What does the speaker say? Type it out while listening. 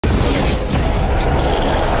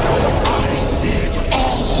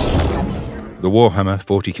The Warhammer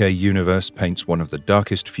 40k universe paints one of the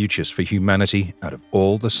darkest futures for humanity out of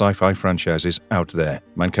all the sci-fi franchises out there.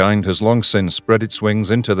 Mankind has long since spread its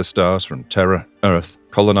wings into the stars from Terra, Earth,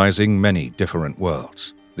 colonizing many different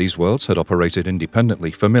worlds. These worlds had operated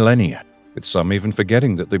independently for millennia, with some even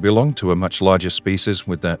forgetting that they belonged to a much larger species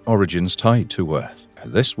with their origins tied to Earth.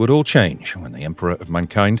 This would all change when the Emperor of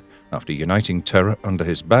Mankind, after uniting Terra under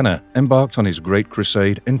his banner, embarked on his great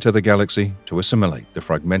crusade into the galaxy to assimilate the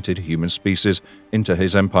fragmented human species into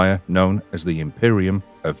his empire known as the Imperium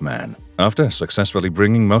of Man. After successfully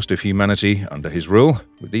bringing most of humanity under his rule,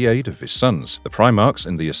 with the aid of his sons, the Primarchs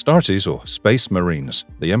and the Astartes, or Space Marines,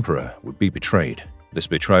 the Emperor would be betrayed. This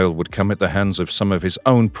betrayal would come at the hands of some of his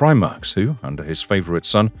own Primarchs who, under his favorite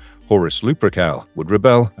son, Horus Lupercal, would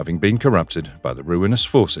rebel, having been corrupted by the ruinous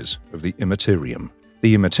forces of the Imperium.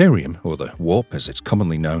 The Imperium, or the Warp as it's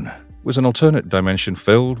commonly known, was an alternate dimension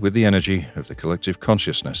filled with the energy of the collective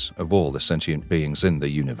consciousness of all the sentient beings in the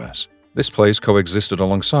universe. This place coexisted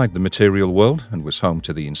alongside the material world and was home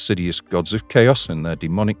to the insidious gods of chaos and their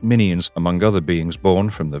demonic minions, among other beings born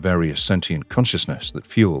from the various sentient consciousness that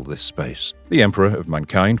fuel this space. The Emperor of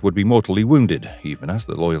Mankind would be mortally wounded, even as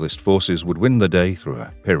the Loyalist forces would win the day through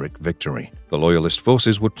a Pyrrhic victory. The Loyalist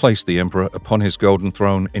forces would place the Emperor upon his golden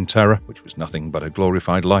throne in Terra, which was nothing but a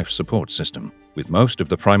glorified life support system. With most of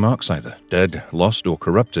the Primarchs either dead, lost, or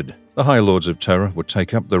corrupted, the High Lords of Terra would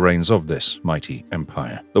take up the reins of this mighty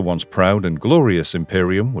empire. The once proud and glorious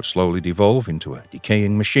Imperium would slowly devolve into a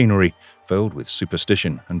decaying machinery filled with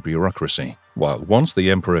superstition and bureaucracy. While once the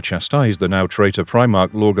Emperor chastised the now traitor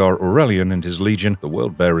Primarch Lorgar Aurelian and his legion, the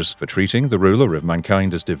World-Bearers, for treating the ruler of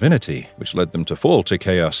mankind as divinity, which led them to fall to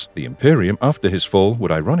chaos, the Imperium, after his fall,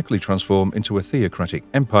 would ironically transform into a theocratic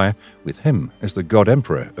empire with him as the God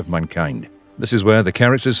Emperor of mankind. This is where the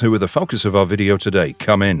characters who are the focus of our video today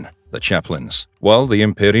come in, the Chaplains. While the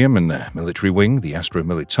Imperium and their military wing, the Astra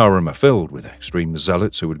Militarum, are filled with extreme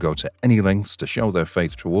zealots who would go to any lengths to show their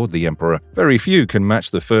faith toward the Emperor, very few can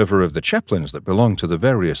match the fervor of the Chaplains that belong to the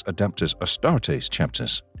various Adeptus Astartes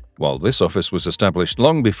chapters. While this office was established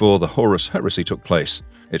long before the Horus heresy took place,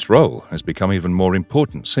 its role has become even more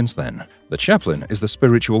important since then. The Chaplain is the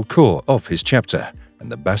spiritual core of his chapter,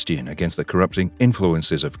 and the bastion against the corrupting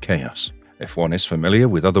influences of chaos. If one is familiar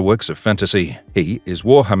with other works of fantasy, he is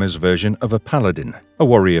Warhammer's version of a paladin, a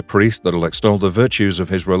warrior priest that'll extol the virtues of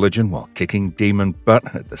his religion while kicking demon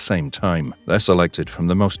butt at the same time. They're selected from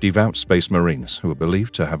the most devout Space Marines who are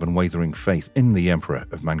believed to have unwavering faith in the Emperor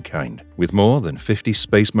of Mankind. With more than 50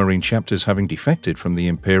 Space Marine chapters having defected from the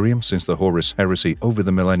Imperium since the Horus heresy over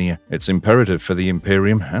the millennia, it's imperative for the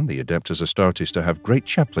Imperium and the Adeptus Astartes to have great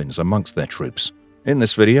chaplains amongst their troops. In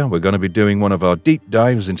this video, we're going to be doing one of our deep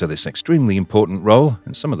dives into this extremely important role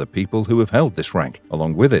and some of the people who have held this rank,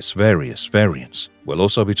 along with its various variants. We'll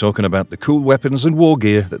also be talking about the cool weapons and war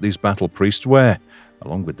gear that these battle priests wear,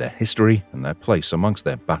 along with their history and their place amongst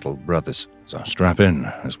their battle brothers. So strap in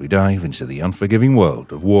as we dive into the unforgiving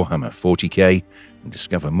world of Warhammer 40k and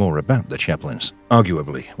discover more about the Chaplains,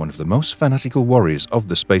 arguably one of the most fanatical warriors of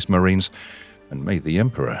the Space Marines, and may the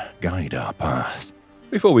Emperor guide our path.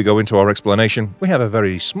 Before we go into our explanation, we have a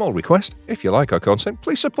very small request. If you like our content,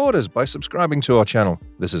 please support us by subscribing to our channel.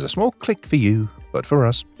 This is a small click for you, but for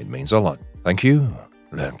us, it means a lot. Thank you.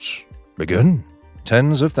 Let's begin.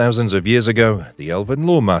 Tens of thousands of years ago, the elven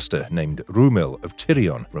lawmaster named Rumil of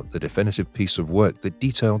Tyrion wrote the definitive piece of work that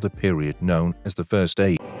detailed a period known as the First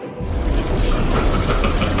Age.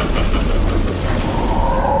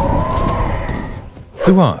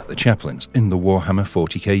 Who are the Chaplains in the Warhammer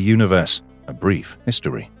 40k universe? A brief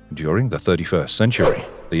history. During the 31st century,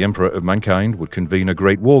 the Emperor of Mankind would convene a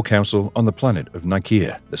great war council on the planet of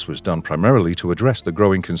Nicaea. This was done primarily to address the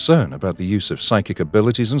growing concern about the use of psychic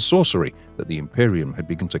abilities and sorcery that the Imperium had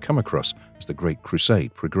begun to come across as the Great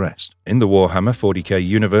Crusade progressed. In the Warhammer 40k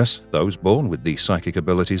universe, those born with these psychic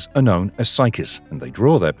abilities are known as psykers, and they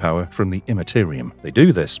draw their power from the Imperium. They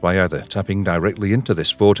do this by either tapping directly into this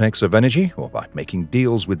vortex of energy or by making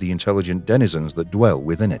deals with the intelligent denizens that dwell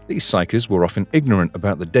within it. These psykers were often ignorant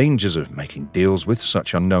about the dangers of making deals with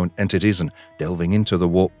such unknown entities and delving into the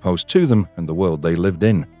warp posed to them and the world they lived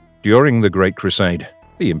in. During the Great Crusade,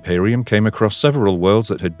 the Imperium came across several worlds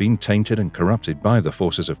that had been tainted and corrupted by the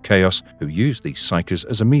forces of chaos, who used these psykers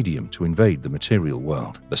as a medium to invade the material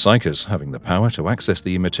world. The psykers, having the power to access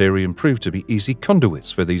the Imperium, proved to be easy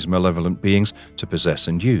conduits for these malevolent beings to possess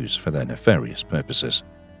and use for their nefarious purposes.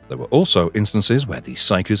 There were also instances where these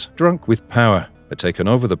psykers, drunk with power, had taken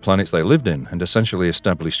over the planets they lived in and essentially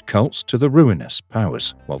established cults to the ruinous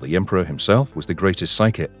powers. While the Emperor himself was the greatest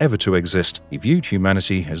psyker ever to exist, he viewed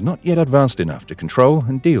humanity as not yet advanced enough to control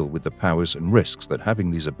and deal with the powers and risks that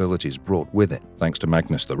having these abilities brought with it. Thanks to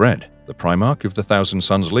Magnus the Red, the Primarch of the Thousand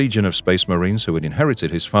Suns Legion of Space Marines who had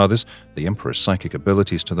inherited his father's, the Emperor's psychic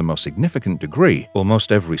abilities to the most significant degree,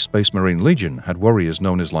 almost every Space Marine Legion had warriors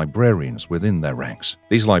known as librarians within their ranks.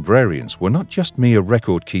 These librarians were not just mere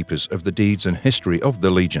record keepers of the deeds and history of the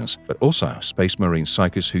legions, but also Space Marine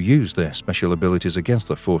psychers who used their special abilities against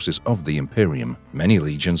the forces of the Imperium. Many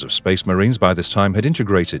legions of Space Marines by this time had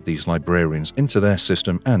integrated these librarians into their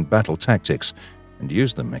system and battle tactics, and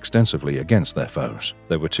used them extensively against their foes.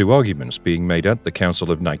 There were two arguments being made at the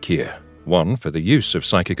Council of Nicaea. One for the use of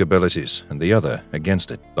psychic abilities, and the other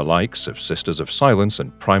against it. The likes of Sisters of Silence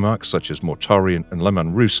and Primarchs such as Mortarion and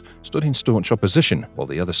Leman Rus stood in staunch opposition, while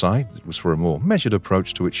the other side, that was for a more measured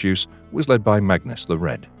approach to its use, was led by Magnus the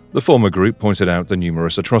Red. The former group pointed out the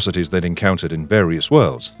numerous atrocities they'd encountered in various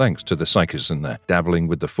worlds, thanks to the Psykers and their dabbling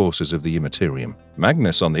with the forces of the Immaterium.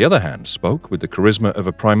 Magnus, on the other hand, spoke with the charisma of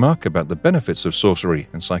a Primarch about the benefits of sorcery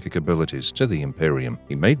and psychic abilities to the Imperium.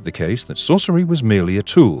 He made the case that sorcery was merely a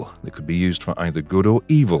tool that could be used for either good or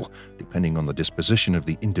evil, depending on the disposition of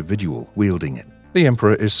the individual wielding it. The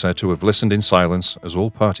Emperor is said to have listened in silence as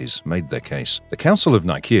all parties made their case. The Council of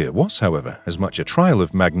Nicaea was, however, as much a trial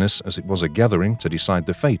of Magnus as it was a gathering to decide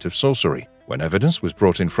the fate of sorcery. When evidence was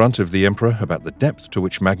brought in front of the Emperor about the depth to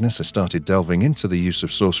which Magnus had started delving into the use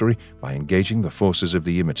of sorcery by engaging the forces of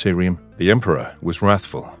the Immaterium, the Emperor was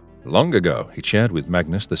wrathful. Long ago, he shared with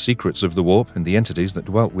Magnus the secrets of the warp and the entities that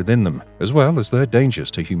dwelt within them, as well as their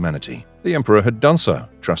dangers to humanity. The Emperor had done so,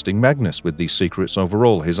 trusting Magnus with these secrets over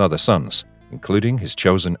all his other sons, including his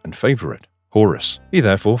chosen and favorite, Horus. He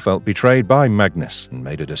therefore felt betrayed by Magnus and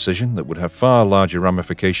made a decision that would have far larger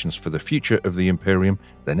ramifications for the future of the Imperium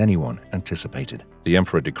than anyone anticipated. The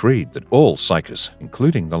Emperor decreed that all psychers,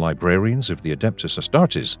 including the librarians of the Adeptus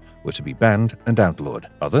Astartes, were to be banned and outlawed.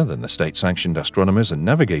 Other than the state-sanctioned astronomers and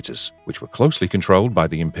navigators, which were closely controlled by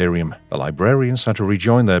the Imperium, the librarians had to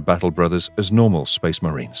rejoin their battle brothers as normal Space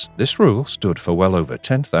Marines. This rule stood for well over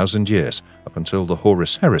 10,000 years, up until the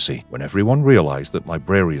Horus Heresy, when everyone realized that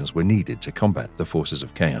librarians were needed to combat the forces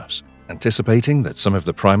of chaos. Anticipating that some of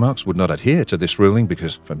the Primarchs would not adhere to this ruling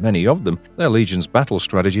because, for many of them, their legion's battle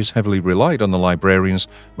strategies heavily relied on the librarians,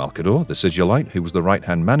 Malcador, the Sigillite, who was the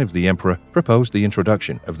right-hand man of the Emperor, proposed the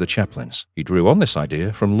introduction of the Chaplains. He drew on this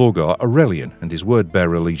idea from Lorgar Aurelian and his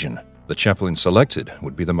Word-Bearer Legion. The Chaplains selected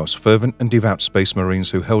would be the most fervent and devout Space Marines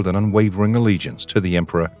who held an unwavering allegiance to the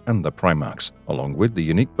Emperor and the Primarchs, along with the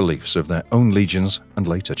unique beliefs of their own legions and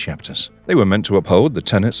later chapters. They were meant to uphold the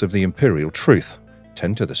tenets of the Imperial truth,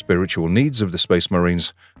 tend to the spiritual needs of the Space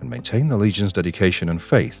Marines, and maintain the Legion's dedication and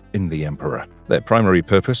faith in the Emperor. Their primary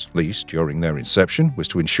purpose, at least during their inception, was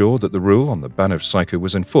to ensure that the rule on the ban of Psycho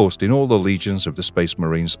was enforced in all the legions of the Space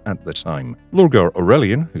Marines at the time. Lorgar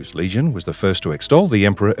Aurelian, whose legion was the first to extol the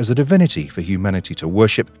Emperor as a divinity for humanity to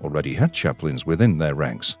worship, already had chaplains within their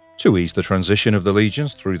ranks. To ease the transition of the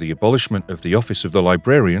legions through the abolishment of the office of the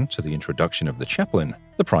librarian to the introduction of the chaplain,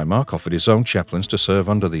 the Primarch offered his own chaplains to serve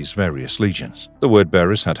under these various legions. The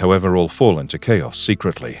word-bearers had, however, all fallen to chaos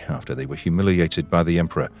secretly after they were humiliated by the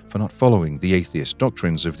Emperor for not following the atheist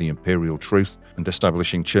doctrines of the Imperial truth and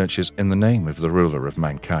establishing churches in the name of the ruler of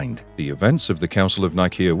mankind. The events of the Council of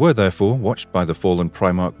Nicaea were, therefore, watched by the fallen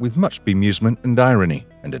Primarch with much bemusement and irony,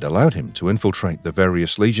 and it allowed him to infiltrate the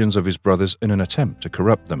various legions of his brothers in an attempt to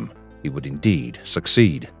corrupt them. He would indeed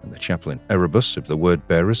succeed, and the chaplain Erebus of the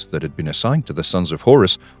word-bearers that had been assigned to the sons of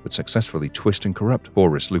Horus would successfully twist and corrupt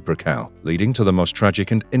Horus Lupercal, leading to the most tragic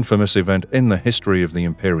and infamous event in the history of the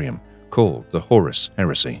Imperium, called the Horus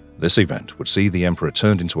Heresy. This event would see the Emperor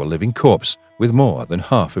turned into a living corpse, with more than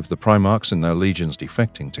half of the Primarchs and their legions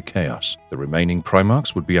defecting to chaos. The remaining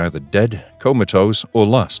Primarchs would be either dead, comatose, or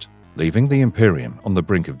lost, leaving the Imperium on the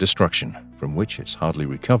brink of destruction, from which it's hardly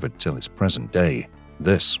recovered till its present day.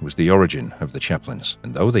 This was the origin of the Chaplains,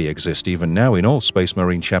 and though they exist even now in all Space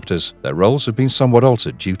Marine chapters, their roles have been somewhat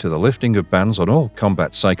altered due to the lifting of bans on all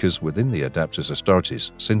combat psychers within the Adeptus Astartes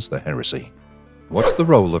since the heresy. What's the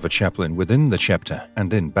role of a chaplain within the chapter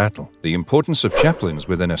and in battle? The importance of chaplains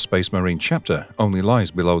within a Space Marine chapter only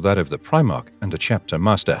lies below that of the Primarch and a chapter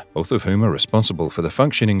master, both of whom are responsible for the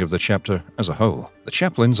functioning of the chapter as a whole. The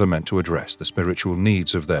chaplains are meant to address the spiritual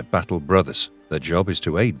needs of their battle brothers. Their job is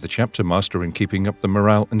to aid the chapter master in keeping up the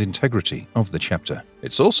morale and integrity of the chapter.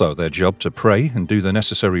 It's also their job to pray and do the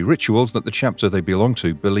necessary rituals that the chapter they belong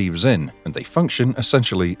to believes in, and they function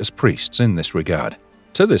essentially as priests in this regard.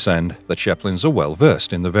 To this end, the chaplains are well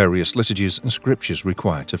versed in the various liturgies and scriptures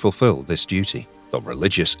required to fulfill this duty. Though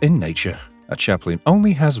religious in nature, a chaplain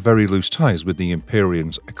only has very loose ties with the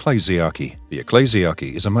Imperium's ecclesiarchy. The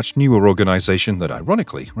ecclesiarchy is a much newer organization that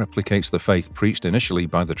ironically replicates the faith preached initially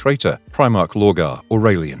by the traitor Primarch Lorgar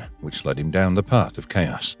Aurelian, which led him down the path of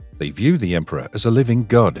chaos. They view the Emperor as a living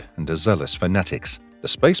god and are zealous fanatics. The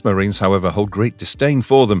Space Marines, however, hold great disdain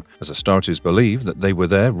for them, as Astartes believe that they were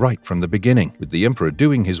there right from the beginning, with the Emperor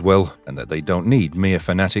doing his will, and that they don't need mere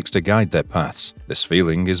fanatics to guide their paths. This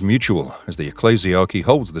feeling is mutual, as the ecclesiarchy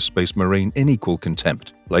holds the Space Marine in equal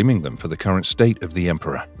contempt, blaming them for the current state of the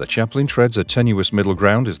Emperor. The chaplain treads a tenuous middle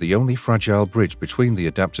ground as the only fragile bridge between the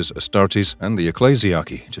Adeptus Astartes and the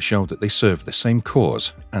ecclesiarchy to show that they serve the same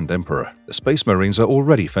cause and Emperor. The Space Marines are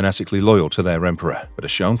already fanatically loyal to their Emperor, but as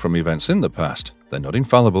shown from events in the past, they're not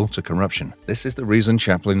infallible to corruption. This is the reason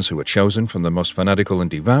chaplains who are chosen from the most fanatical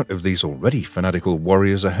and devout of these already fanatical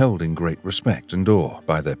warriors are held in great respect and awe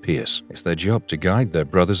by their peers. It's their job to guide their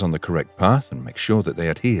brothers on the correct path and make sure that they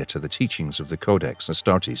adhere to the teachings of the Codex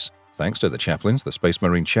Astartes. Thanks to the chaplains, the Space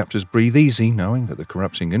Marine chapters breathe easy knowing that the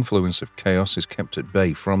corrupting influence of chaos is kept at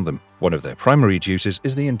bay from them. One of their primary duties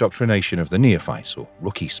is the indoctrination of the neophytes, or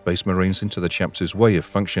rookie Space Marines, into the chapter's way of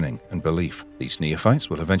functioning and belief. These neophytes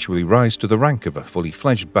will eventually rise to the rank of a fully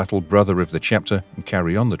fledged battle brother of the chapter and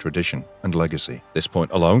carry on the tradition and legacy. This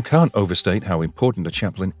point alone can't overstate how important a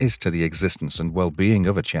chaplain is to the existence and well-being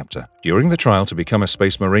of a chapter. During the trial to become a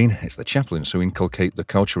Space Marine, it's the chaplains who inculcate the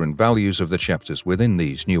culture and values of the chapters within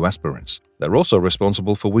these new aspirants. They're also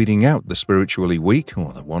responsible for weeding out the spiritually weak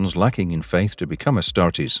or the ones lacking in faith to become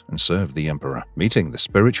Astartes and serve the Emperor. Meeting the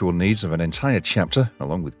spiritual needs of an entire chapter,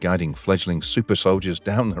 along with guiding fledgling super soldiers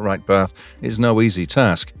down the right path, is no easy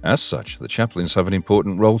task. As such, the chaplains have an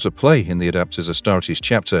important role to play in the Adeptus Astartes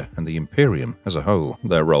chapter and the Imperium as a whole.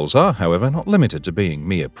 Their roles are, however, not limited to being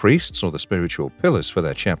mere priests or the spiritual pillars for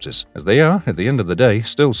their chapters, as they are, at the end of the day,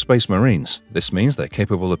 still Space Marines. This means they're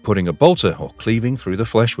capable of putting a bolter or cleaving through the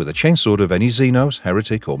flesh with a chainsword of any Xenos,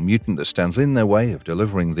 heretic, or mutant that stands in their way of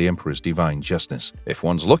delivering the Emperor's divine justice. If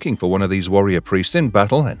one's looking for one of these warrior priests in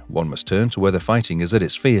battle, then one must turn to where the fighting is at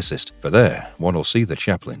its fiercest, for there one will see the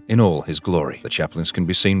chaplain in all his glory. The chaplains can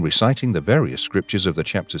be seen reciting the various scriptures of the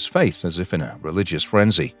chapter's faith as if in a religious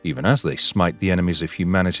frenzy, even as they smite the enemies of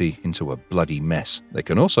humanity into a bloody mess. They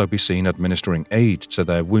can also be seen administering aid to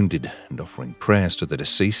their wounded and offering prayers to the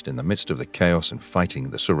deceased in the midst of the chaos and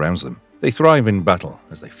fighting that surrounds them. They thrive in battle,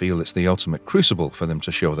 as they feel it's the ultimate crucible for them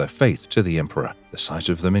to show their faith to the Emperor. The sight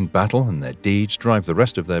of them in battle and their deeds drive the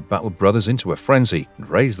rest of their battle brothers into a frenzy and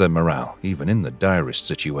raise their morale, even in the direst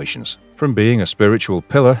situations. From being a spiritual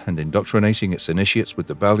pillar and indoctrinating its initiates with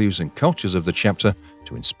the values and cultures of the chapter,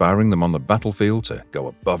 to inspiring them on the battlefield to go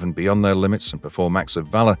above and beyond their limits and perform acts of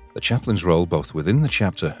valor, the chaplain's role both within the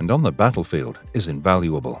chapter and on the battlefield is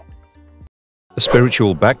invaluable. The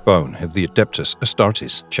spiritual backbone of the Adeptus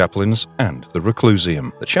Astartes, chaplains, and the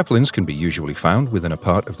Reclusium. The chaplains can be usually found within a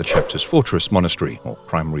part of the chapter's fortress monastery, or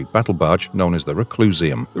primary battle barge, known as the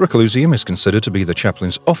Reclusium. The Reclusium is considered to be the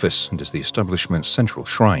chaplain's office and is the establishment's central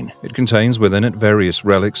shrine. It contains within it various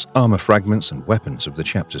relics, armor fragments, and weapons of the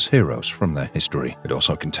chapter's heroes from their history. It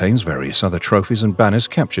also contains various other trophies and banners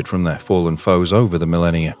captured from their fallen foes over the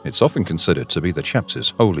millennia. It's often considered to be the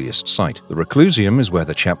chapter's holiest site. The Reclusium is where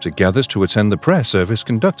the chapter gathers to attend the prayer service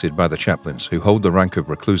conducted by the chaplains, who hold the rank of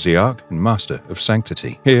Reclusiarch and Master of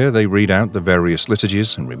Sanctity. Here they read out the various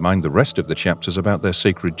liturgies and remind the rest of the chapters about their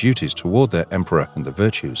sacred duties toward their Emperor and the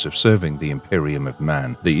virtues of serving the Imperium of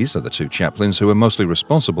Man. These are the two chaplains who are mostly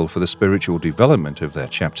responsible for the spiritual development of their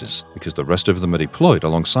chapters, because the rest of them are deployed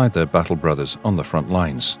alongside their battle brothers on the front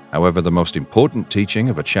lines. However, the most important teaching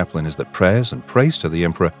of a chaplain is that prayers and praise to the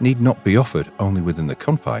Emperor need not be offered only within the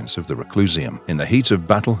confines of the Reclusium. In the heat of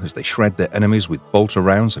battle, as they shred their enemies with bolter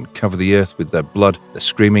rounds and cover the earth with their blood, the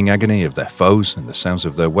screaming agony of their foes and the sounds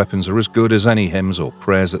of their weapons are as good as any hymns or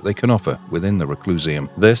prayers that they can offer within the Reclusium.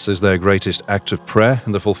 This is their greatest act of prayer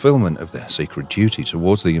and the fulfillment of their sacred duty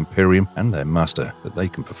towards the Imperium and their master that they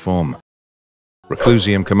can perform.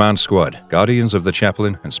 Reclusium Command Squad, guardians of the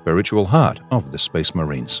chaplain and spiritual heart of the Space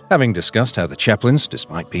Marines. Having discussed how the chaplains,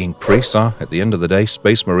 despite being priests, are, at the end of the day,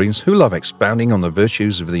 Space Marines who love expounding on the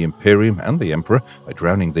virtues of the Imperium and the Emperor by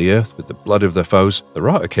drowning the earth with the blood of their foes, there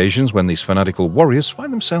are occasions when these fanatical warriors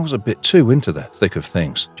find themselves a bit too into the thick of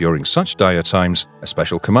things. During such dire times, a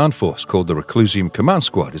special command force called the Reclusium Command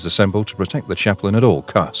Squad is assembled to protect the chaplain at all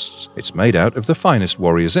costs. It's made out of the finest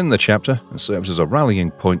warriors in the chapter and serves as a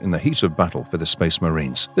rallying point in the heat of battle for the Space Space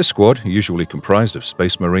Marines. This squad usually comprised of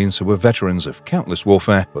Space Marines who were veterans of countless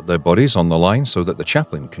warfare, put their bodies on the line so that the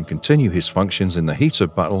chaplain can continue his functions in the heat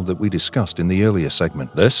of battle that we discussed in the earlier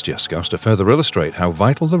segment. This just goes to further illustrate how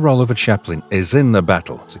vital the role of a chaplain is in the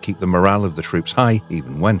battle to keep the morale of the troops high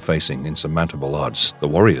even when facing insurmountable odds. The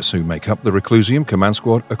warriors who make up the Reclusium command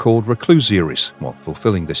squad are called Reclusiaries while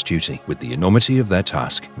fulfilling this duty. With the enormity of their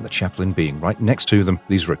task and the chaplain being right next to them,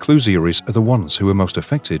 these Reclusiaries are the ones who are most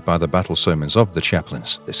affected by the battle sermons of the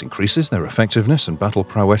chaplains. This increases their effectiveness and battle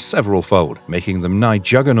prowess several-fold, making them nigh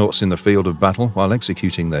juggernauts in the field of battle while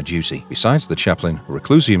executing their duty. Besides the chaplain, a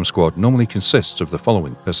Reclusium squad normally consists of the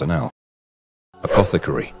following personnel.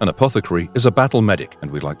 Apothecary. An apothecary is a battle medic, and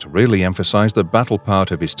we'd like to really emphasize the battle part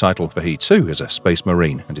of his title, for he too is a Space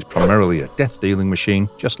Marine and is primarily a death-dealing machine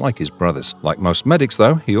just like his brothers. Like most medics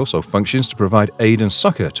though, he also functions to provide aid and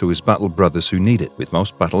succor to his battle brothers who need it. With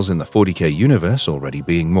most battles in the 40k universe already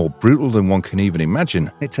being more brutal than one can even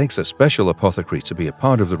imagine, it takes a special apothecary to be a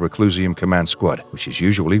part of the Reclusium command squad, which is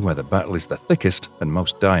usually where the battle is the thickest and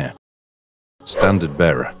most dire. Standard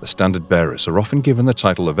Bearer. The Standard Bearers are often given the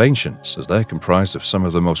title of Ancients, as they're comprised of some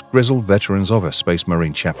of the most grizzled veterans of a Space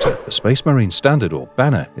Marine chapter. The Space Marine Standard, or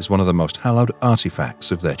Banner, is one of the most hallowed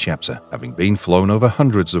artifacts of their chapter, having been flown over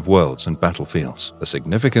hundreds of worlds and battlefields. The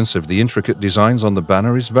significance of the intricate designs on the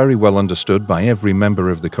banner is very well understood by every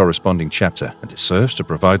member of the corresponding chapter, and it serves to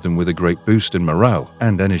provide them with a great boost in morale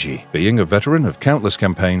and energy. Being a veteran of countless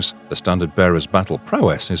campaigns, the Standard Bearer's battle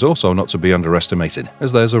prowess is also not to be underestimated,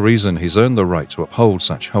 as there's a reason he's earned the right to uphold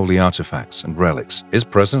such holy artifacts and relics. His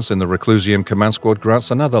presence in the Reclusium command squad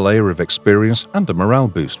grants another layer of experience and a morale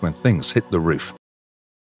boost when things hit the roof.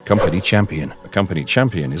 Company Champion. A Company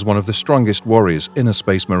Champion is one of the strongest warriors in a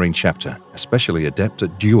Space Marine chapter, especially adept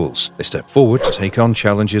at duels. They step forward to take on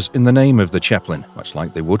challenges in the name of the chaplain, much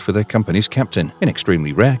like they would for their company's captain. In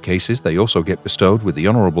extremely rare cases, they also get bestowed with the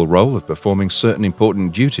honorable role of performing certain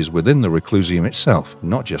important duties within the Reclusium itself,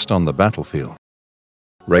 not just on the battlefield.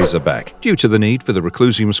 Razorback. Due to the need for the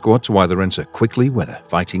Reclusium squad to either enter quickly where the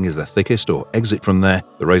fighting is the thickest or exit from there,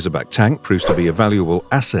 the Razorback tank proves to be a valuable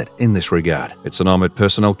asset in this regard. It's an armored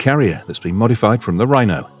personnel carrier that's been modified from the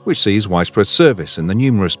Rhino, which sees widespread service in the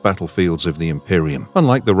numerous battlefields of the Imperium.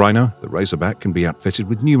 Unlike the Rhino, the Razorback can be outfitted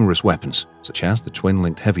with numerous weapons, such as the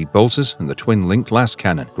twin-linked heavy bolters and the twin-linked las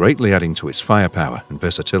cannon, greatly adding to its firepower and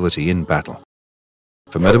versatility in battle.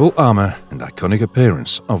 Formidable armor and iconic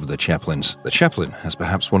appearance of the Chaplains. The Chaplain has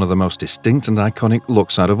perhaps one of the most distinct and iconic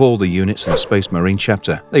looks out of all the units in a Space Marine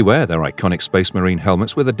chapter. They wear their iconic Space Marine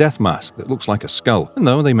helmets with a death mask that looks like a skull, and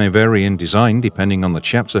though they may vary in design depending on the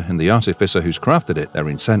chapter and the artificer who's crafted it, their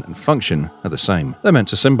intent and function are the same. They're meant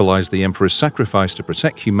to symbolize the Emperor's sacrifice to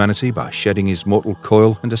protect humanity by shedding his mortal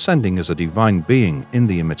coil and ascending as a divine being in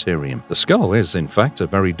the Imperium. The skull is, in fact, a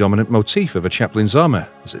very dominant motif of a Chaplain's armor,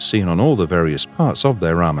 as it's seen on all the various parts of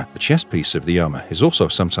their armor. The chest piece of the armor is also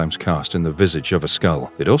sometimes cast in the visage of a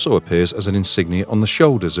skull. It also appears as an insignia on the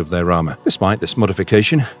shoulders of their armor. Despite this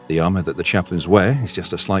modification, the armor that the Chaplains wear is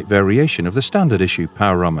just a slight variation of the standard issue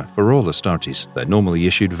power armor for all Astartes. They're normally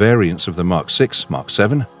issued variants of the Mark 6, Mark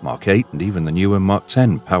 7, Mark 8, and even the newer Mark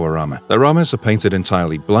 10 power armor. Their armors are painted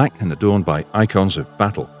entirely black and adorned by icons of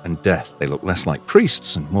battle and death. They look less like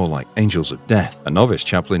priests and more like angels of death. A novice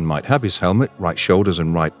Chaplain might have his helmet, right shoulders,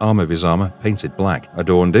 and right arm of his armor painted black.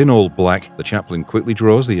 Adorned in all black, the Chaplain quickly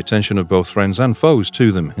draws the attention of both friends and foes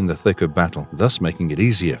to them in the thick of battle, thus making it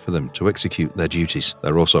easier for them to execute their duties.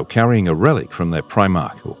 They're also carrying a relic from their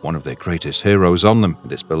Primarch, or one of their greatest heroes, on them,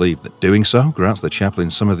 and it's believed that doing so grants the Chaplain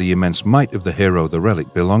some of the immense might of the hero the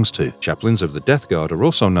relic belongs to. Chaplains of the Death Guard are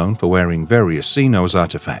also known for wearing various Xenos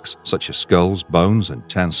artifacts, such as skulls, bones, and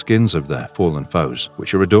tan skins of their fallen foes,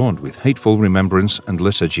 which are adorned with hateful remembrance and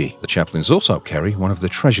liturgy. The Chaplains also carry one of the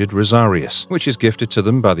treasured Rosarius, which is gifted to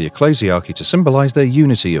them by the ecclesiarchy to symbolize their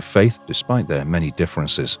unity of faith despite their many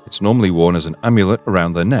differences. It's normally worn as an amulet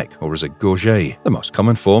around their neck or as a gorget. The most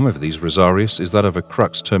common form of these Rosarius is that of a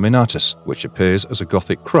crux terminatus, which appears as a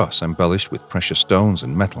Gothic cross embellished with precious stones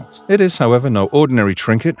and metals. It is, however, no ordinary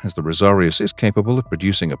trinket, as the Rosarius is capable of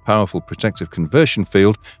producing a powerful protective conversion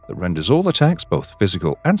field that renders all attacks, both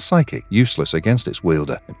physical and psychic, useless against its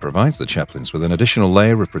wielder. It provides the Chaplains with an additional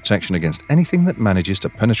layer of protection against anything that manages messages to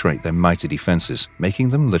penetrate their mighty defenses, making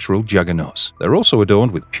them literal juggernauts. They're also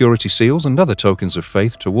adorned with purity seals and other tokens of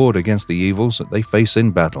faith to ward against the evils that they face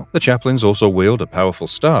in battle. The chaplains also wield a powerful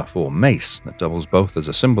staff, or mace, that doubles both as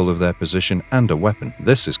a symbol of their position and a weapon.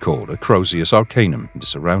 This is called a Crozius Arcanum and is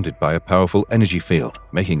surrounded by a powerful energy field,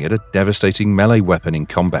 making it a devastating melee weapon in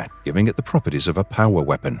combat, giving it the properties of a power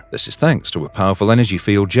weapon. This is thanks to a powerful energy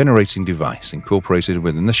field generating device incorporated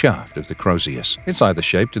within the shaft of the Crozius. It's either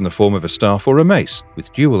shaped in the form of a staff or a mace,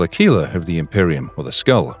 with dual aquila of the Imperium, or the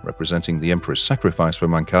skull, representing the Emperor's sacrifice for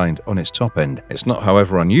mankind on its top end. It's not,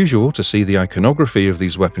 however, unusual to see the iconography of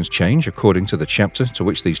these weapons change according to the chapter to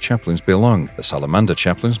which these chaplains belong. The Salamander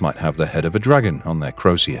chaplains might have the head of a dragon on their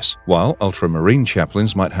Crozius, while Ultramarine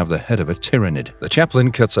chaplains might have the head of a Tyrannid. The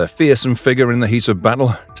chaplain cuts a fearsome figure in the heat of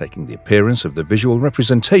battle, taking the appearance of the visual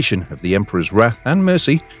representation of the Emperor's wrath and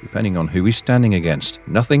mercy, depending on who he's standing against.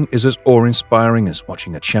 Nothing is as awe-inspiring as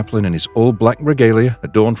watching a chaplain in his all-black regalia,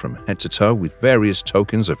 adorned from head to toe with various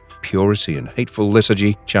tokens of purity and hateful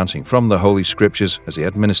liturgy, chanting from the Holy Scriptures as he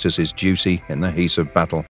administers his duty in the heat of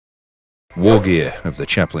battle. War gear of the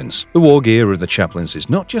chaplains. The war gear of the chaplains is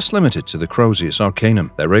not just limited to the Crozius Arcanum.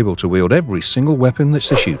 They're able to wield every single weapon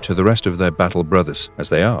that's issued to the rest of their battle brothers, as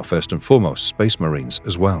they are first and foremost Space Marines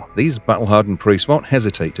as well. These battle-hardened priests won't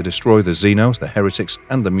hesitate to destroy the Xenos, the heretics,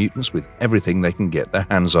 and the mutants with everything they can get their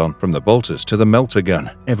hands on. From the bolters to the melter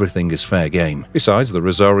gun, everything is fair game. Besides the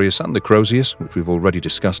Rosarius and the Crozius, which we've already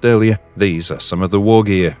discussed earlier, these are some of the war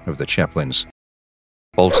gear of the chaplains.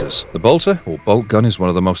 Bolters. The bolter, or bolt gun, is one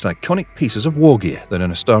of the most iconic pieces of war gear that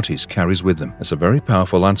an Astartes carries with them. It's a very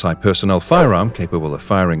powerful anti-personnel firearm capable of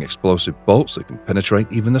firing explosive bolts that can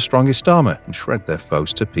penetrate even the strongest armor and shred their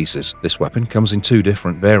foes to pieces. This weapon comes in two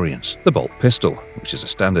different variants: the bolt pistol, which is a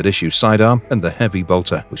standard issue sidearm, and the heavy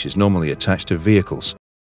bolter, which is normally attached to vehicles.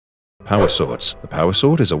 Power swords. The power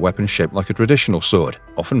sword is a weapon shaped like a traditional sword,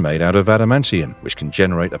 often made out of adamantium, which can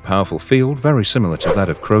generate a powerful field very similar to that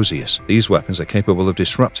of Crozius. These weapons are capable of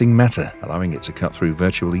disrupting matter, allowing it to cut through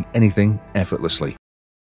virtually anything effortlessly.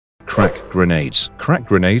 Crack grenades. Crack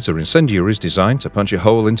grenades are incendiaries designed to punch a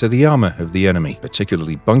hole into the armor of the enemy,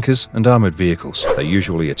 particularly bunkers and armored vehicles. They're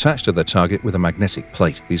usually attached to their target with a magnetic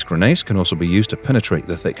plate. These grenades can also be used to penetrate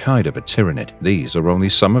the thick hide of a Tyrannid. These are only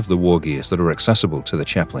some of the war gears that are accessible to the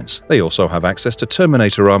chaplains. They also have access to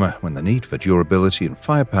Terminator armor when the need for durability and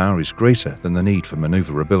firepower is greater than the need for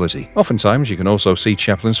maneuverability. Oftentimes, you can also see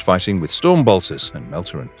chaplains fighting with storm bolters, and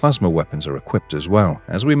melter and plasma weapons are equipped as well.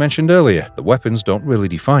 As we mentioned earlier, the weapons don't really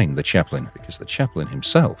define the chaplain, because the chaplain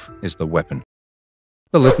himself is the weapon.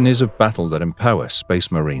 The litanies of battle that empower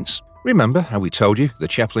Space Marines. Remember how we told you the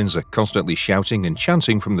chaplains are constantly shouting and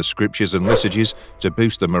chanting from the scriptures and liturgies to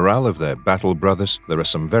boost the morale of their battle brothers? There are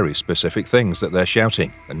some very specific things that they're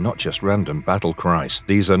shouting, and not just random battle cries.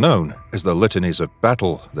 These are known as the litanies of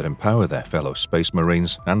battle that empower their fellow Space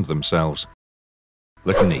Marines and themselves.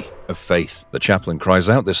 Litany of Faith. The chaplain cries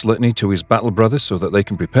out this litany to his battle brothers so that they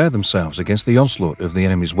can prepare themselves against the onslaught of the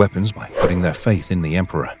enemy's weapons by putting their faith in the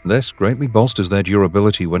Emperor. This greatly bolsters their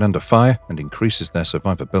durability when under fire and increases their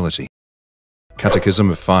survivability. Catechism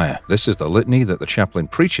of Fire. This is the litany that the chaplain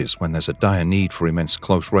preaches when there's a dire need for immense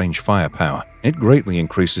close-range firepower. It greatly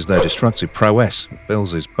increases their destructive prowess and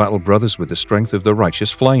fills his battle brothers with the strength of the righteous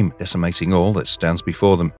flame, decimating all that stands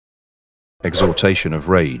before them. Exhortation of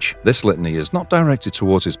Rage. This litany is not directed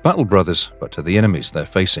towards his battle brothers, but to the enemies they're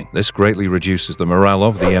facing. This greatly reduces the morale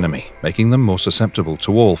of the enemy, making them more susceptible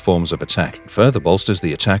to all forms of attack. It further bolsters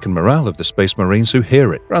the attack and morale of the Space Marines who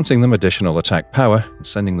hear it, granting them additional attack power and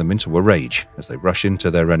sending them into a rage as they rush into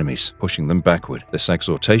their enemies, pushing them backward. This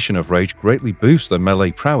exhortation of rage greatly boosts the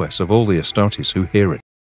melee prowess of all the Astartes who hear it.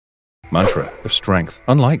 Mantra of Strength.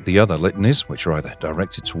 Unlike the other litanies, which are either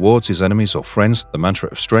directed towards his enemies or friends, the Mantra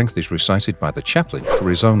of Strength is recited by the chaplain for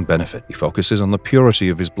his own benefit. He focuses on the purity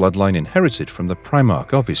of his bloodline inherited from the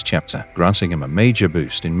Primarch of his chapter, granting him a major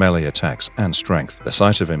boost in melee attacks and strength. The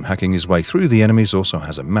sight of him hacking his way through the enemies also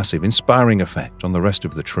has a massive inspiring effect on the rest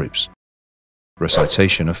of the troops.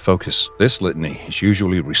 Recitation of Focus. This litany is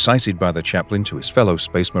usually recited by the chaplain to his fellow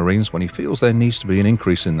Space Marines when he feels there needs to be an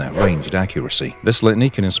increase in their ranged accuracy. This litany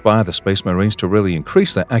can inspire the Space Marines to really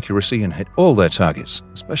increase their accuracy and hit all their targets,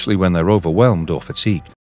 especially when they're overwhelmed or fatigued.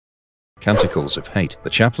 Canticles of Hate. The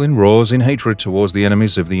chaplain roars in hatred towards the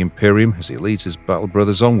enemies of the Imperium as he leads his battle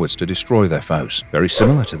brothers onwards to destroy their foes. Very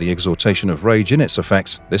similar to the exhortation of rage in its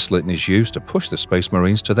effects, this litany is used to push the Space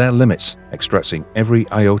Marines to their limits, extracting every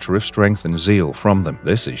iota of strength and zeal from them.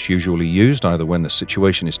 This is usually used either when the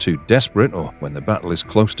situation is too desperate or when the battle is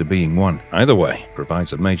close to being won. Either way, it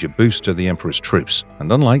provides a major boost to the Emperor's troops,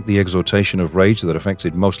 and unlike the exhortation of rage that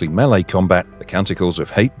affected mostly melee combat, the Canticles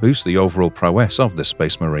of Hate boost the overall prowess of the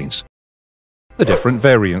Space Marines. The different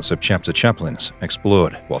variants of chapter chaplains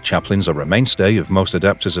explored. While chaplains are a mainstay of most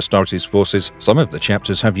Adeptus Astartes forces, some of the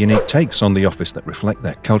chapters have unique takes on the office that reflect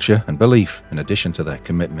their culture and belief, in addition to their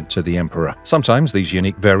commitment to the Emperor. Sometimes these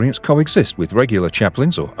unique variants coexist with regular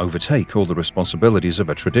chaplains or overtake all the responsibilities of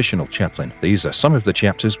a traditional chaplain. These are some of the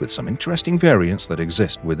chapters with some interesting variants that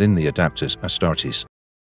exist within the Adeptus Astartes.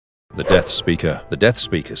 The Death Speaker. The Death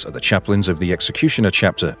Speakers are the chaplains of the Executioner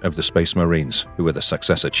chapter of the Space Marines, who are the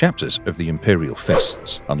successor chapters of the Imperial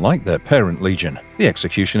Fists. Unlike their parent legion, the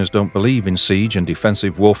Executioners don't believe in siege and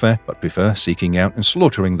defensive warfare, but prefer seeking out and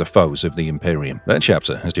slaughtering the foes of the Imperium. Their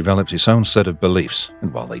chapter has developed its own set of beliefs,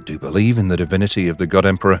 and while they do believe in the divinity of the God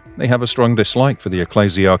Emperor, they have a strong dislike for the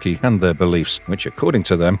ecclesiarchy and their beliefs, which according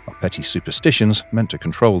to them are petty superstitions meant to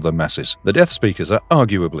control the masses. The Death Speakers are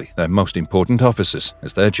arguably their most important officers,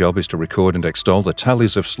 as their job is to record and extol the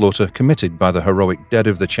tallies of slaughter committed by the heroic dead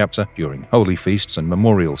of the chapter during holy feasts and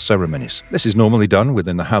memorial ceremonies. This is normally done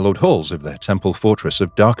within the hallowed halls of their temple fortress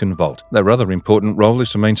of Darkenvault. Their other important role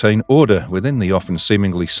is to maintain order within the often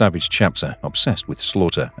seemingly savage chapter, obsessed with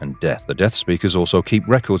slaughter and death. The Death Speakers also keep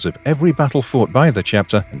records of every battle fought by the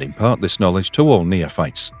chapter and impart this knowledge to all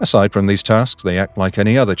neophytes. Aside from these tasks, they act like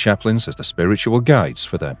any other chaplains as the spiritual guides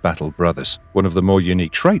for their battle brothers. One of the more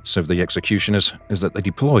unique traits of the Executioners is that they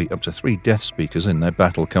deploy up to 3 Death Speakers in their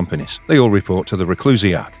battle companies. They all report to the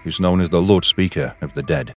Reclusiarch, who's known as the Lord Speaker of the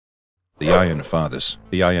Dead. The Iron Fathers.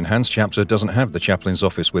 The Iron Hands chapter doesn't have the chaplain's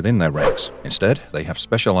office within their ranks. Instead, they have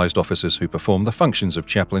specialized officers who perform the functions of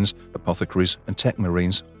chaplains, apothecaries, and tech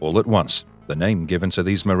marines all at once. The name given to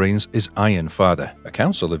these Marines is Iron Father. A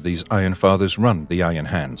council of these Iron Fathers run the Iron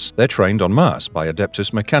Hands. They're trained on Mars by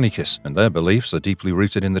Adeptus Mechanicus, and their beliefs are deeply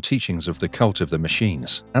rooted in the teachings of the cult of the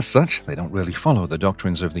machines. As such, they don't really follow the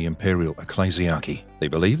doctrines of the Imperial Ecclesiarchy. They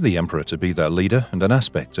believe the Emperor to be their leader and an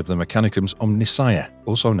aspect of the Mechanicum's Omnissiah,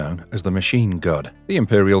 also known as the Machine God. The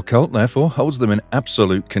Imperial cult, therefore, holds them in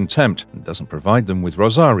absolute contempt and doesn't provide them with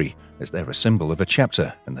Rosari, as they're a symbol of a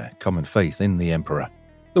chapter and their common faith in the Emperor.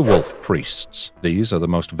 The Wolf Priests. These are the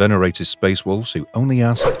most venerated space wolves who only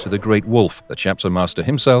answer to the Great Wolf, the chapter master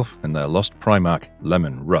himself, and their lost primarch,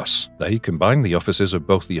 Lemon Russ. They combine the offices of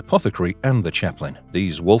both the apothecary and the chaplain.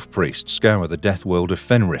 These wolf priests scour the death world of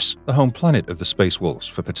Fenris, the home planet of the space wolves,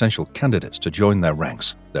 for potential candidates to join their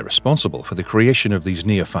ranks. They're responsible for the creation of these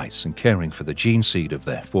neophytes and caring for the gene seed of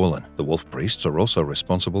their fallen. The wolf priests are also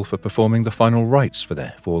responsible for performing the final rites for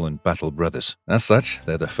their fallen battle brothers. As such,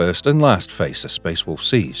 they're the first and last face a space wolf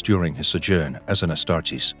sees during his sojourn as an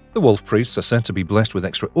Astartes. The wolf priests are said to be blessed with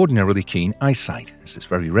extraordinarily keen eyesight, as it's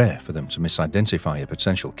very rare for them to misidentify a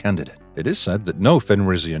potential candidate. It is said that no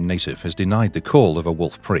Fenrisian native has denied the call of a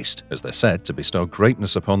wolf priest, as they're said to bestow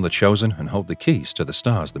greatness upon the chosen and hold the keys to the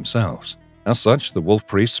stars themselves. As such, the wolf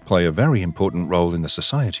priests play a very important role in the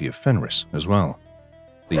society of Fenris as well.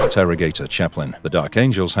 The Interrogator Chaplain. The Dark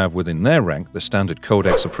Angels have within their rank the standard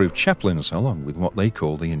Codex-approved chaplains, along with what they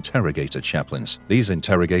call the Interrogator Chaplains. These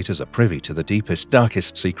interrogators are privy to the deepest,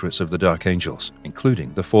 darkest secrets of the Dark Angels,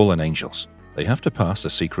 including the fallen angels. They have to pass a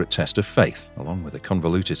secret test of faith, along with a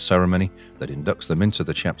convoluted ceremony that inducts them into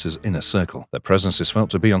the chapter's inner circle. Their presence is felt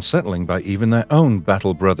to be unsettling by even their own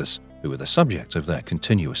battle brothers, who are the subject of their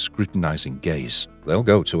continuous scrutinizing gaze. They'll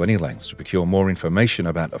go to any lengths to procure more information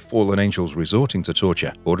about a fallen angel's resorting to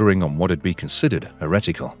torture, bordering on what would be considered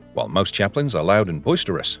heretical. While most chaplains are loud and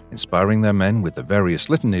boisterous, inspiring their men with the various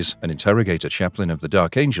litanies, an interrogator chaplain of the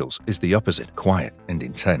Dark Angels is the opposite, quiet and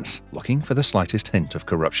intense, looking for the slightest hint of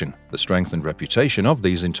corruption. The strength and reputation of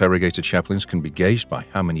these interrogator chaplains can be gauged by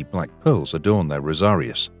how many black pearls adorn their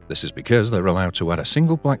rosarius. This is because they're allowed to add a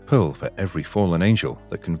single black pearl for every fallen angel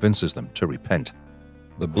that convinces them to repent.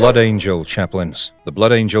 The Blood Angel Chaplains. The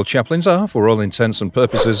Blood Angel Chaplains are, for all intents and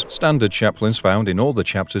purposes, standard chaplains found in all the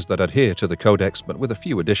chapters that adhere to the Codex, but with a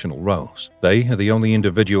few additional roles. They are the only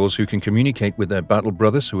individuals who can communicate with their battle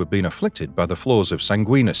brothers who have been afflicted by the flaws of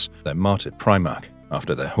Sanguinus, their martyred primarch,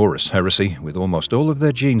 after their Horus heresy, with almost all of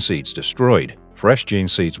their gene seeds destroyed. Fresh gene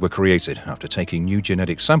seeds were created after taking new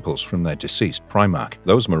genetic samples from their deceased Primarch.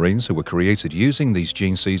 Those Marines who were created using these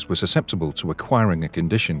gene seeds were susceptible to acquiring a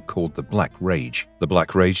condition called the Black Rage. The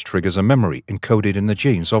Black Rage triggers a memory encoded in the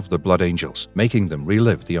genes of the Blood Angels, making them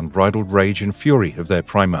relive the unbridled rage and fury of their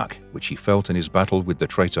Primarch, which he felt in his battle with the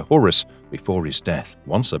traitor Horus before his death.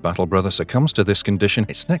 Once a battle brother succumbs to this condition,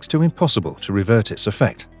 it's next to impossible to revert its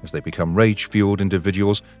effect, as they become rage-fueled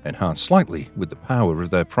individuals enhanced slightly with the power of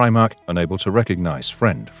their Primarch, unable to recognize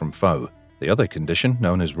friend from foe. The other condition,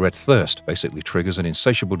 known as Red Thirst, basically triggers an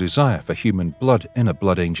insatiable desire for human blood in a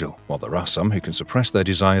Blood Angel. While there are some who can suppress their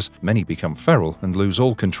desires, many become feral and lose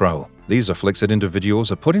all control. These afflicted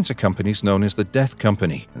individuals are put into companies known as the Death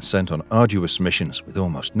Company and sent on arduous missions with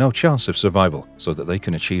almost no chance of survival, so that they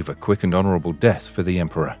can achieve a quick and honorable death for the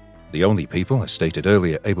Emperor. The only people, as stated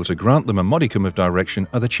earlier, able to grant them a modicum of direction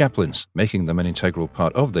are the Chaplains, making them an integral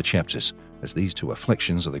part of the chapters, as these two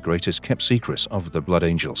afflictions are the greatest kept secrets of the Blood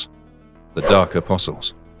Angels. The Dark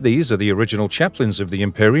Apostles. These are the original Chaplains of the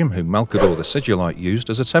Imperium whom Malcador the Sigillite used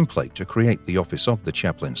as a template to create the office of the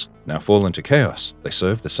Chaplains. Now fallen to chaos, they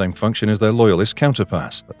serve the same function as their loyalist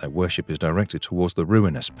counterparts, but their worship is directed towards the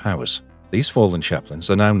ruinous powers. These fallen Chaplains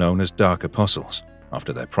are now known as Dark Apostles.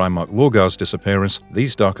 After their Primarch Lorgar's disappearance,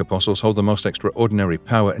 these Dark Apostles hold the most extraordinary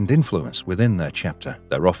power and influence within their chapter.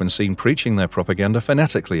 They're often seen preaching their propaganda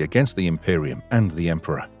fanatically against the Imperium and the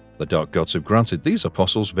Emperor. The Dark Gods have granted these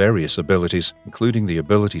apostles various abilities, including the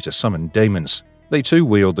ability to summon daemons. They too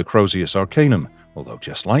wield the Crozius Arcanum, although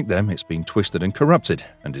just like them, it's been twisted and corrupted,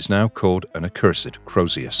 and is now called an accursed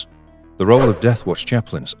Crozius. The role of Deathwatch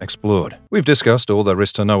Chaplains explored. We've discussed all there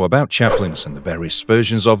is to know about Chaplains and the various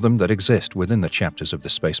versions of them that exist within the chapters of the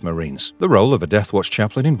Space Marines. The role of a Deathwatch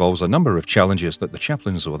Chaplain involves a number of challenges that the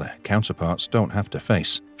Chaplains or their counterparts don't have to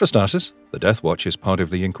face. For starters, the Deathwatch is part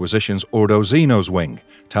of the Inquisition's Ordo Xenos wing,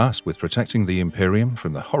 tasked with protecting the Imperium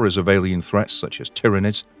from the horrors of alien threats such as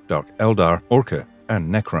Tyranids, Dark Eldar, Orca, and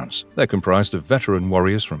Necrons. They're comprised of veteran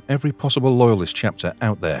warriors from every possible loyalist chapter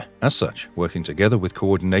out there. As such, working together with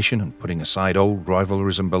coordination and putting aside old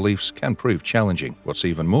rivalries and beliefs can prove challenging. What's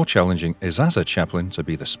even more challenging is as a chaplain to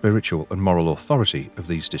be the spiritual and moral authority of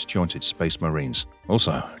these disjointed Space Marines.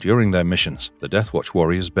 Also, during their missions, the Deathwatch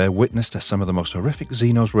warriors bear witness to some of the most horrific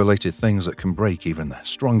Xenos-related things that can break even the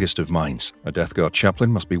strongest of minds. A Death Guard chaplain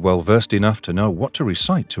must be well versed enough to know what to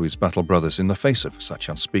recite to his battle brothers in the face of such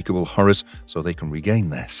unspeakable horrors so they can regain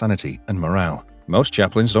their sanity and morale. Most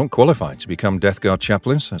chaplains don't qualify to become Death Guard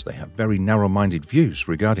chaplains, as they have very narrow-minded views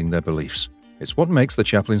regarding their beliefs. It's what makes the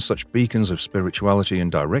chaplains such beacons of spirituality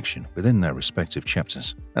and direction within their respective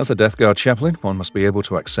chapters. As a Death Guard chaplain, one must be able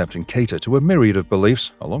to accept and cater to a myriad of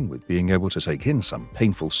beliefs, along with being able to take in some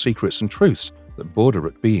painful secrets and truths that border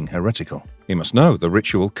at being heretical. He must know the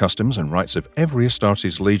ritual, customs, and rites of every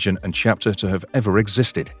Astartes legion and chapter to have ever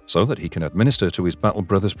existed, so that he can administer to his battle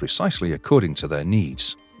brothers precisely according to their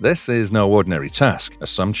needs. This is no ordinary task, as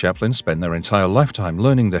some chaplains spend their entire lifetime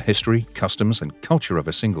learning the history, customs, and culture of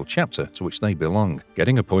a single chapter to which they belong.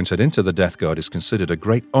 Getting appointed into the Death Guard is considered a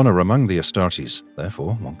great honor among the Astartes.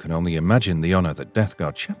 Therefore, one can only imagine the honor that Death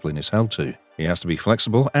Guard chaplain is held to. He has to be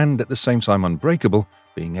flexible and, at the same time, unbreakable,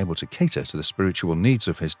 being able to cater to the spiritual needs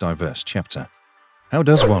of his diverse chapter. How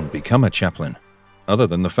does one become a chaplain? Other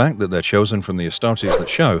than the fact that they're chosen from the Astartes that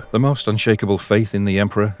show the most unshakable faith in the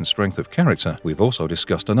Emperor and strength of character, we've also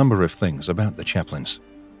discussed a number of things about the chaplains.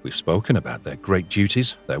 We've spoken about their great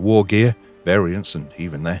duties, their war gear, variants, and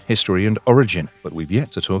even their history and origin, but we've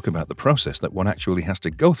yet to talk about the process that one actually has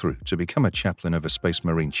to go through to become a chaplain of a Space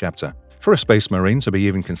Marine chapter. For a Space Marine to be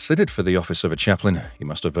even considered for the office of a chaplain, he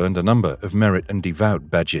must have earned a number of merit and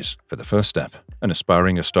devout badges. For the first step, an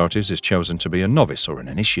aspiring Astartes is chosen to be a novice or an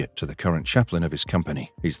initiate to the current chaplain of his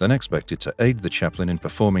company. He's then expected to aid the chaplain in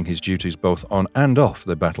performing his duties both on and off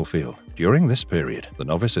the battlefield. During this period, the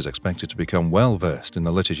novice is expected to become well versed in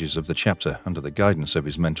the liturgies of the chapter under the guidance of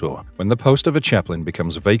his mentor. When the post of a chaplain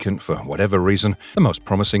becomes vacant for whatever reason, the most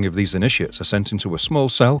promising of these initiates are sent into a small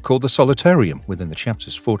cell called the Solitarium within the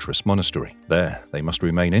chapter's fortress monastery. There, they must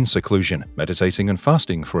remain in seclusion, meditating and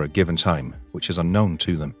fasting for a given time, which is unknown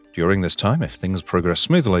to them. During this time, if things progress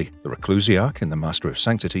smoothly, the Reclusiarch and the Master of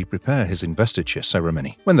Sanctity prepare his investiture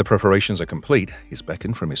ceremony. When the preparations are complete, he's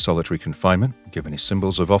beckoned from his solitary confinement, given his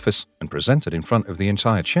symbols of office, and presented in front of the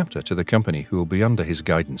entire chapter to the company who will be under his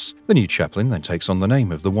guidance. The new chaplain then takes on the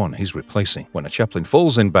name of the one he's replacing. When a chaplain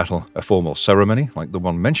falls in battle, a formal ceremony, like the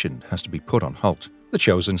one mentioned, has to be put on halt. The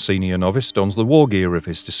chosen senior novice dons the war gear of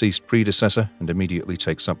his deceased predecessor and immediately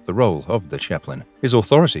takes up the role of the chaplain. His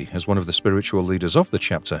authority as one of the spiritual leaders of the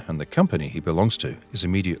chapter and the company he belongs to is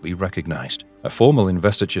immediately recognized. A formal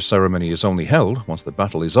investiture ceremony is only held once the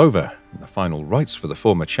battle is over and the final rites for the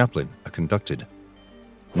former chaplain are conducted.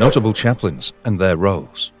 Notable chaplains and their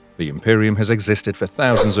roles. The Imperium has existed for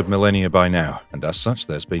thousands of millennia by now, and as such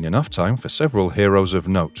there's been enough time for several heroes of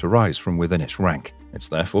note to rise from within its rank. It's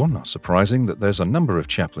therefore not surprising that there's a number of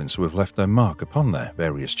chaplains who have left their mark upon their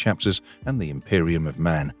various chapters and the Imperium of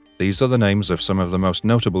Man. These are the names of some of the most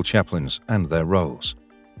notable chaplains and their roles.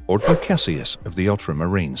 Ordinary Cassius of the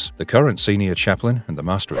Ultramarines, the current senior chaplain and the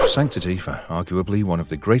master of sanctity for arguably one of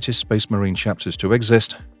the greatest Space Marine chapters to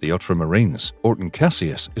exist, the Ultramarines. Ordinary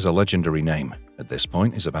Cassius is a legendary name. At this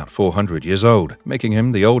point, he's about 400 years old, making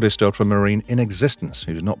him the oldest Ultramarine in existence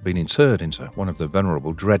who's not been interred into one of the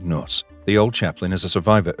venerable dreadnoughts. The old chaplain is a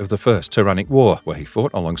survivor of the First Tyrannic War, where he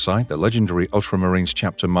fought alongside the legendary Ultramarines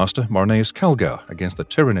chapter master Marneus Calgar against the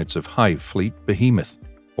Tyranids of Hive Fleet Behemoth.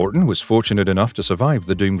 Orton was fortunate enough to survive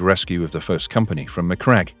the doomed rescue of the First Company from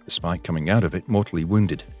Macragge, despite coming out of it mortally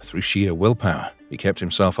wounded. Through sheer willpower, he kept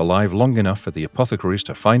himself alive long enough for the apothecaries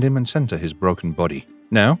to find him and tend to his broken body.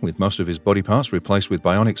 Now, with most of his body parts replaced with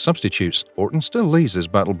bionic substitutes, Orton still leads his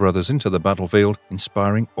battle brothers into the battlefield,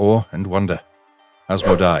 inspiring awe and wonder.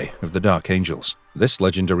 Asmodai of the Dark Angels. This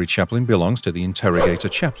legendary chaplain belongs to the Interrogator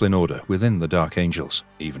Chaplain Order within the Dark Angels.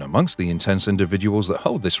 Even amongst the intense individuals that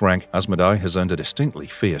hold this rank, Asmodai has earned a distinctly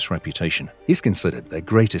fierce reputation. He's considered their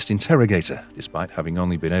greatest interrogator, despite having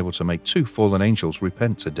only been able to make 2 fallen angels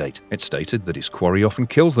repent to date. It's stated that his quarry often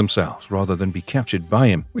kills themselves rather than be captured by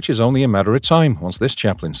him, which is only a matter of time once this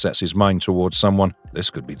chaplain sets his mind towards someone. This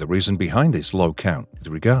could be the reason behind his low count with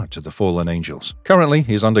regard to the fallen angels. Currently,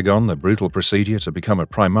 he's undergone the brutal procedure to become a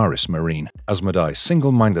Primaris Marine. Asmodai's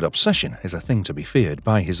single-minded obsession is a thing to be feared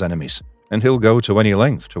by his enemies, and he'll go to any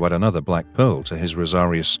length to add another Black Pearl to his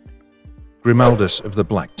Rosarius. Grimaldus of the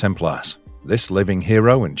Black Templars. This living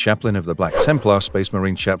hero and chaplain of the Black Templar Space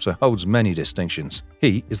Marine chapter holds many distinctions.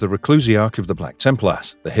 He is the Reclusiarch of the Black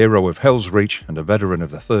Templars, the hero of Hell's Reach and a veteran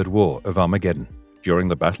of the Third War of Armageddon. During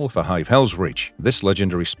the battle for Hive Hell's Reach, this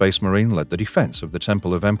legendary Space Marine led the defense of the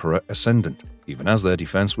Temple of Emperor Ascendant. Even as their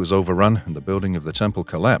defense was overrun and the building of the temple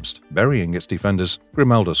collapsed, burying its defenders,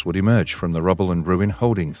 Grimaldus would emerge from the rubble and ruin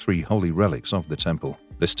holding 3 holy relics of the temple.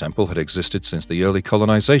 This temple had existed since the early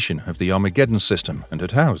colonization of the Armageddon system and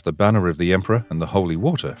had housed the banner of the Emperor and the holy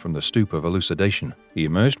water from the Stoop of Elucidation. He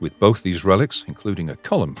emerged with both these relics, including a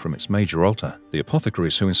column from its major altar. The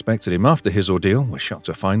apothecaries who inspected him after his ordeal were shocked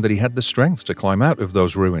to find that he had the strength to climb out of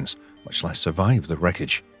those ruins, much less survive the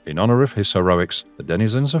wreckage. In honor of his heroics, the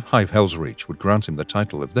denizens of Hive Hell's Reach would grant him the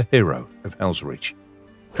title of the Hero of Hell's Reach.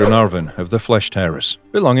 Carnarvon of the Flesh Tearers.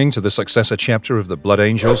 Belonging to the successor chapter of the Blood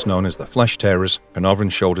Angels known as the Flesh Tearers, Carnarvon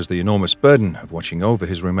shoulders the enormous burden of watching over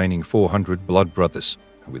his remaining 400 blood brothers.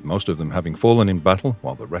 With most of them having fallen in battle,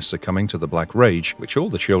 while the rest succumbing to the Black Rage, which all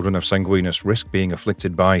the children of Sanguinus risk being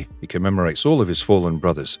afflicted by, he commemorates all of his fallen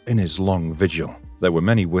brothers in his long vigil. There were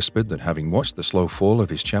many whispered that having watched the slow fall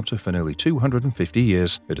of his chapter for nearly 250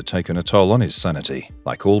 years, it had taken a toll on his sanity.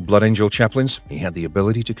 Like all Blood Angel chaplains, he had the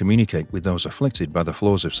ability to communicate with those afflicted by the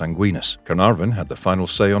flaws of Sanguinus. Carnarvon had the final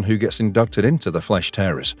say on who gets inducted into the Flesh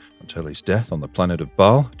Tearers, until his death on the planet of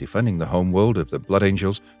Baal, defending the homeworld of the Blood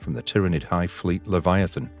Angels from the Tyranid Hive Fleet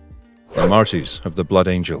Leviathan. The Martes of the Blood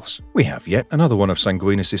Angels. We have yet another one of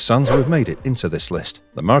Sanguinus' sons who have made it into this list.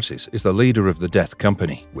 The Martes is the leader of the Death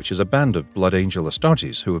Company, which is a band of Blood Angel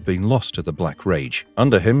Astartes who have been lost to the Black Rage.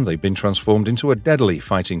 Under him, they've been transformed into a deadly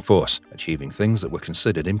fighting force, achieving things that were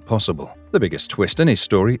considered impossible. The biggest twist in his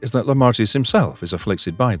story is that Lamartis himself is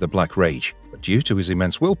afflicted by the Black Rage, but due to his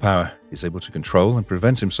immense willpower, he's able to control and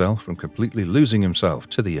prevent himself from completely losing himself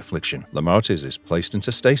to the affliction. Lamartis is placed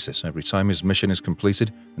into stasis every time his mission is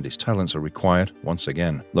completed and his talents are required once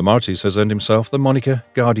again. Lamartis has earned himself the moniker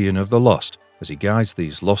Guardian of the Lost, as he guides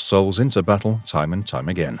these lost souls into battle time and time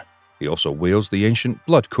again. He also wields the ancient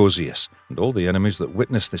Blood Causius, and all the enemies that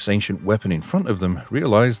witness this ancient weapon in front of them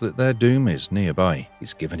realize that their doom is nearby.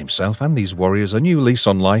 He's given himself and these warriors a new lease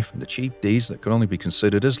on life and achieved deeds that can only be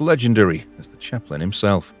considered as legendary as the chaplain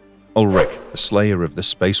himself. Ulrich, the Slayer of the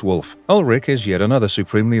Space Wolf. Ulrich is yet another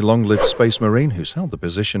supremely long-lived space marine who's held the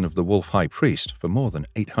position of the Wolf High Priest for more than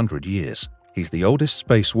 800 years. He's the oldest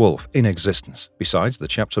space wolf in existence, besides the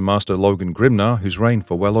chapter master Logan Grimnar, who's reigned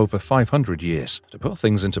for well over 500 years. To put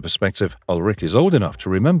things into perspective, Ulrich is old enough to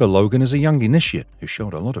remember Logan as a young initiate who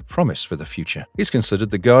showed a lot of promise for the future. He's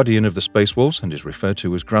considered the guardian of the Space Wolves and is referred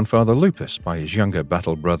to as Grandfather Lupus by his younger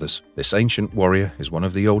battle brothers. This ancient warrior is one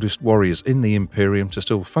of the oldest warriors in the Imperium to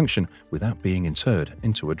still function without being interred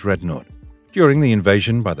into a dreadnought. During the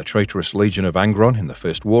invasion by the traitorous Legion of Angron in the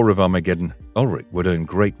First War of Armageddon, Ulrich would earn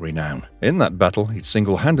great renown. In that battle, he'd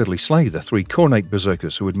single-handedly slay the 3 Khornate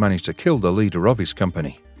berserkers who had managed to kill the leader of his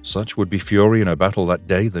company. Such would be fury in a battle that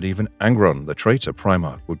day that even Angron, the traitor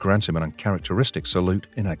Primarch, would grant him an uncharacteristic salute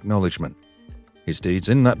in acknowledgement. His deeds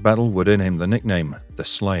in that battle would earn him the nickname, the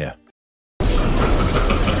Slayer.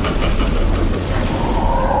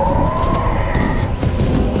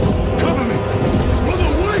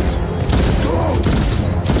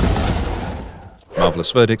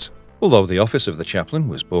 Marvelous verdict. Although the office of the chaplain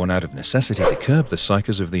was born out of necessity to curb the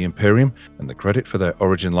psychers of the Imperium, and the credit for their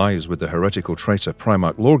origin lies with the heretical traitor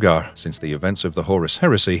Primarch Lorgar, since the events of the Horus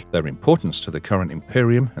Heresy, their importance to the current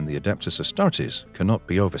Imperium and the Adeptus Astartes cannot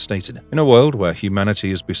be overstated. In a world where humanity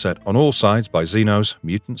is beset on all sides by Xenos,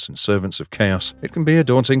 mutants, and servants of chaos, it can be a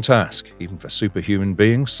daunting task, even for superhuman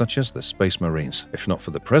beings such as the Space Marines, if not for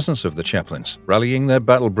the presence of the chaplains, rallying their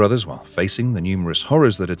battle brothers while facing the numerous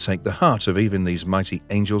horrors that take the heart of even these mighty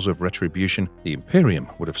angels of retribution. The Imperium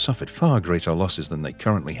would have suffered far greater losses than they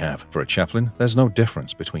currently have. For a chaplain, there's no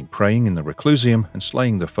difference between praying in the Reclusium and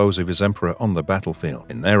slaying the foes of his emperor on the battlefield.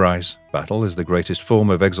 In their eyes, battle is the greatest form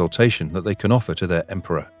of exaltation that they can offer to their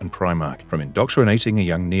emperor and Primarch. From indoctrinating a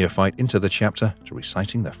young neophyte into the chapter to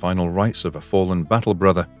reciting the final rites of a fallen battle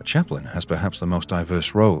brother, a chaplain has perhaps the most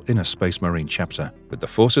diverse role in a Space Marine chapter. With the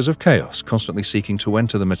forces of chaos constantly seeking to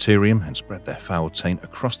enter the materium and spread their foul taint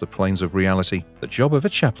across the planes of reality, the job of a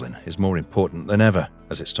chaplain is more important than ever,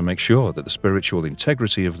 as it's to make sure that the spiritual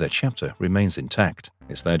integrity of their chapter remains intact.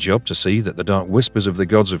 It's their job to see that the dark whispers of the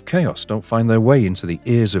gods of chaos don't find their way into the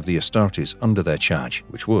ears of the Astartes under their charge,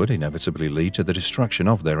 which would inevitably lead to the destruction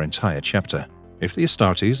of their entire chapter. If the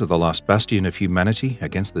Astartes are the last bastion of humanity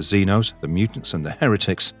against the Xenos, the mutants, and the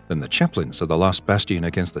heretics, then the chaplains are the last bastion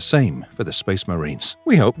against the same for the Space Marines.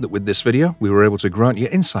 We hope that with this video, we were able to grant you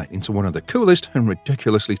insight into one of the coolest and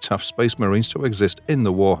ridiculously tough Space Marines to exist in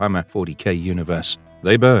the Warhammer 40k universe.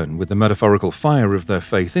 They burn with the metaphorical fire of their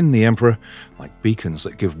faith in the Emperor, like beacons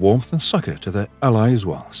that give warmth and succor to their allies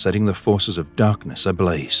while setting the forces of darkness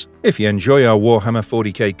ablaze. If you enjoy our Warhammer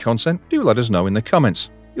 40k content, do let us know in the comments.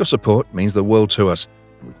 Your support means the world to us,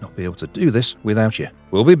 and we'd not be able to do this without you.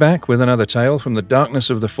 We'll be back with another tale from the darkness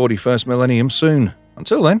of the 41st millennium soon.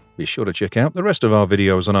 Until then, be sure to check out the rest of our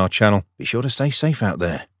videos on our channel. Be sure to stay safe out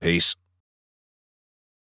there. Peace.